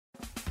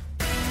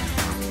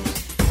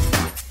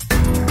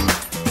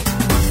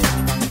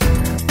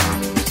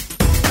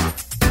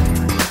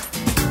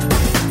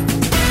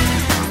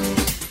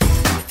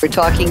We're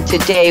talking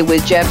today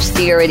with Jeff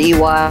Stier at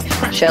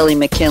EY, Shelley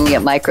McKinley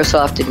at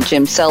Microsoft, and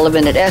Jim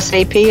Sullivan at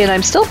SAP, and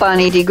I'm still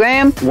Bonnie D.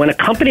 Graham. When a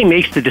company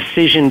makes the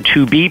decision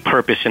to be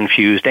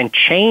purpose-infused and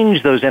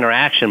change those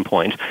interaction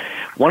points,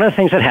 one of the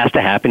things that has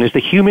to happen is the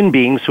human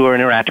beings who are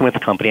interacting with the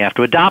company have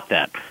to adopt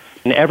that.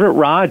 And Everett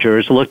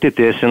Rogers looked at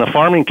this in the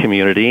farming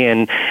community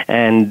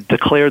and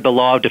declared the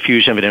law of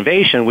diffusion of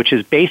innovation, which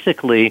is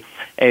basically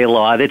a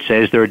law that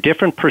says there are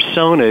different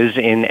personas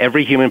in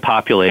every human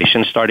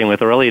population, starting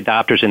with early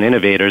adopters and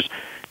innovators,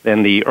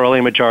 then the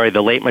early majority,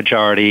 the late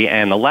majority,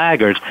 and the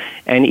laggards.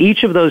 And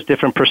each of those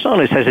different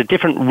personas has a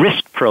different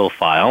risk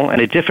profile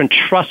and a different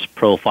trust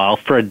profile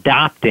for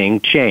adopting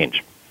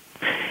change.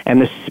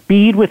 And the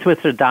speed with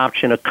which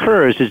adoption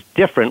occurs is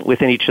different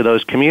within each of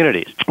those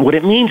communities. What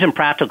it means in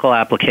practical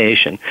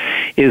application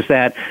is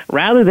that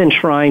rather than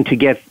trying to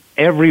get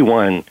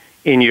everyone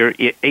in your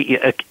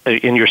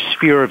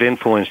sphere of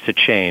influence to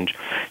change,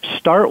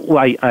 start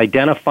by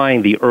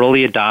identifying the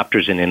early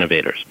adopters and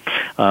innovators.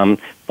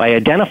 By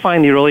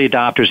identifying the early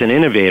adopters and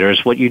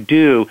innovators, what you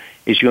do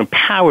is you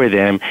empower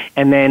them,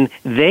 and then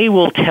they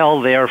will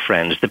tell their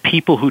friends, the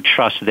people who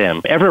trust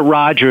them. Everett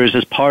Rogers,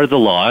 as part of the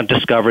law,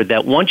 discovered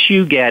that once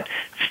you get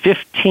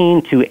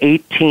 15 to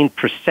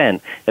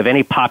 18% of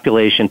any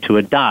population to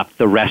adopt,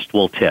 the rest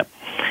will tip.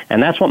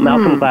 And that's what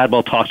Malcolm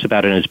Gladwell talks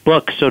about in his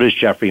book. So does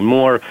Jeffrey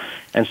Moore.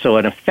 And so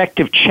an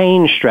effective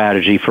change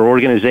strategy for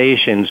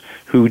organizations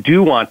who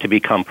do want to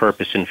become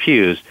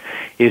purpose-infused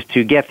is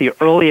to get the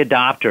early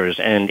adopters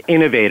and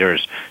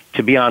innovators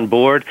to be on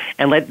board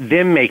and let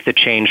them make the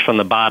change from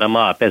the bottom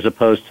up as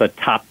opposed to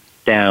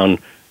top-down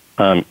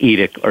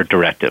edict or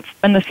directive.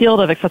 In the field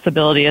of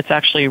accessibility, it's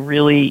actually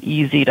really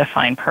easy to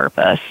find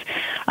purpose.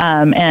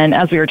 And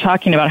as we were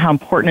talking about how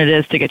important it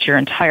is to get your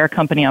entire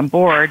company on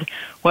board,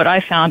 what I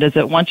found is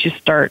that once you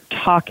start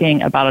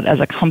talking about it as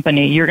a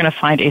company, you're going to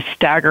find a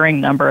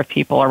staggering number of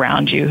people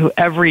around you who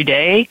every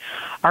day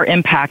are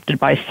impacted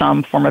by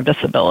some form of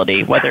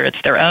disability, whether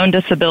it's their own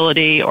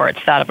disability or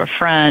it's that of a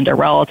friend, a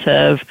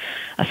relative,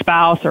 a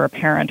spouse, or a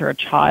parent or a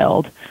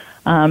child.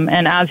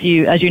 And as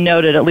you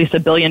noted, at least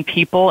 1 billion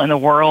people in the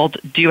world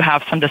do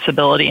have some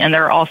disability, and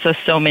there are also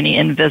so many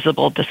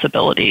invisible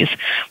disabilities,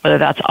 whether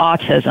that's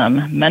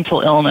autism,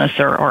 mental illness,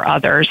 or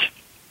others.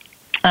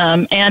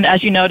 And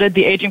as you noted,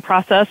 the aging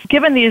process,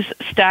 given these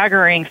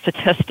staggering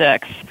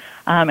statistics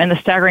and the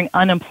staggering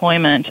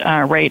unemployment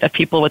rate of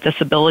people with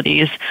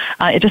disabilities,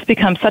 it just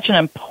becomes such an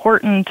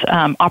important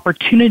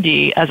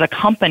opportunity as a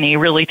company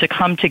really to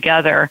come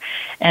together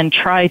and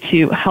try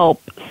to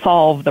help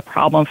solve the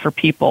problem for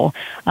people.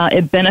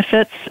 It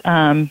benefits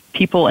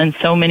people in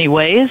so many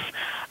ways.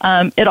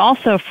 It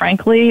also,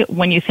 frankly,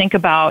 when you think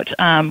about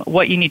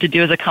what you need to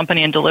do as a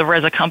company and deliver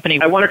as a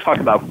company. I want to talk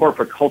about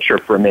corporate culture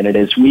for a minute.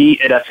 As we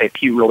at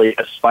SAP really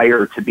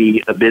aspire to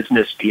be a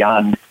business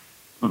beyond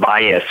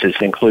bias. This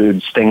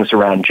includes things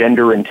around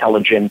gender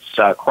intelligence,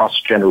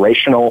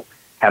 cross-generational,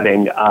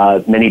 having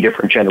many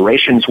different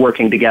generations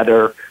working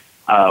together,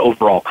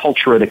 overall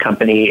culture of the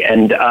company.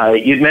 And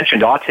you'd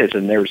mentioned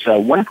autism. There's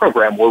one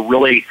program we're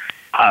really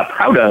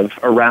proud of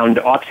around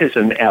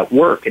autism at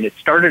work, and it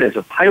started as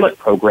a pilot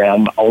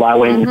program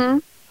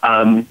allowing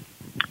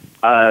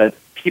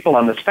people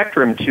on the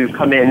spectrum to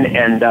come in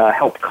and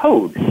help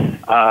code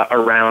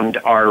around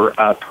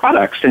our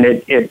products. And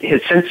it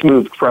has since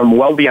moved from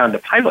well beyond the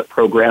pilot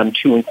program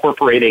to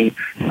incorporating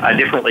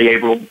differently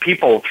abled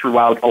people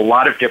throughout a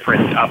lot of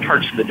different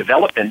parts of the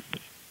development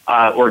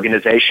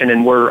organization.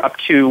 And we're up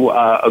to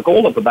a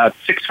goal of about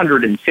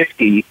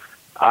 650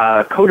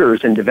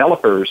 coders and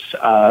developers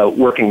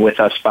working with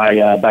us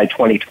by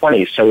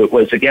 2020. So it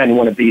was, again,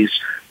 one of these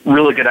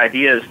really good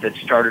ideas that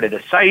started at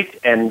a site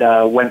and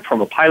went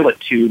from a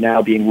pilot to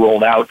now being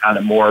rolled out on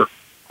a more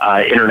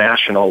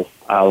international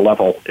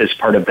level as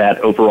part of that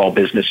overall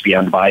business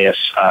beyond bias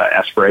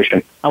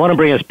aspiration. I want to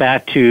bring us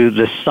back to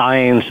the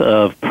science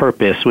of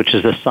purpose, which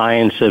is the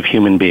science of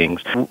human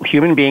beings.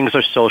 Human beings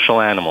are social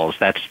animals.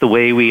 That's the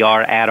way we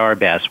are at our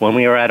best. When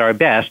we are at our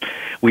best,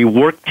 we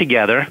work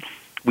together,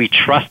 we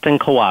trust and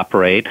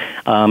cooperate,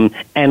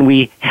 and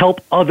we help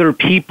other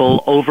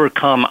people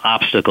overcome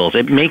obstacles.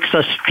 It makes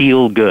us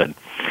feel good.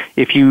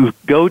 If you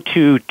go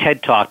to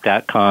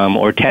TEDTalk.com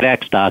or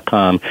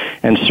TEDx.com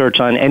and search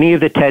on any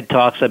of the TED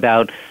Talks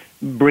about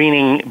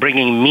bringing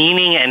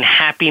meaning and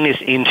happiness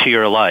into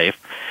your life,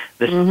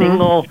 the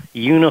single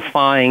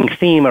unifying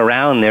theme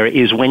around there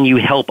is when you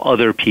help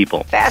other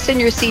people. Fasten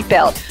your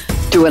seatbelt.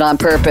 Do it on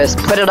purpose.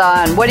 Put it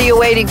on. What are you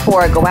waiting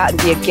for? Go out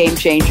and be a game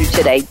changer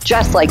today,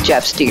 just like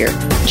Jeff Stier,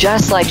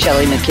 just like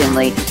Shelley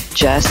McKinley,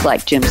 just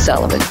like Jim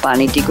Sullivan.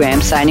 Bonnie D.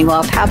 Graham signing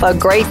off. Have a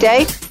great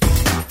day.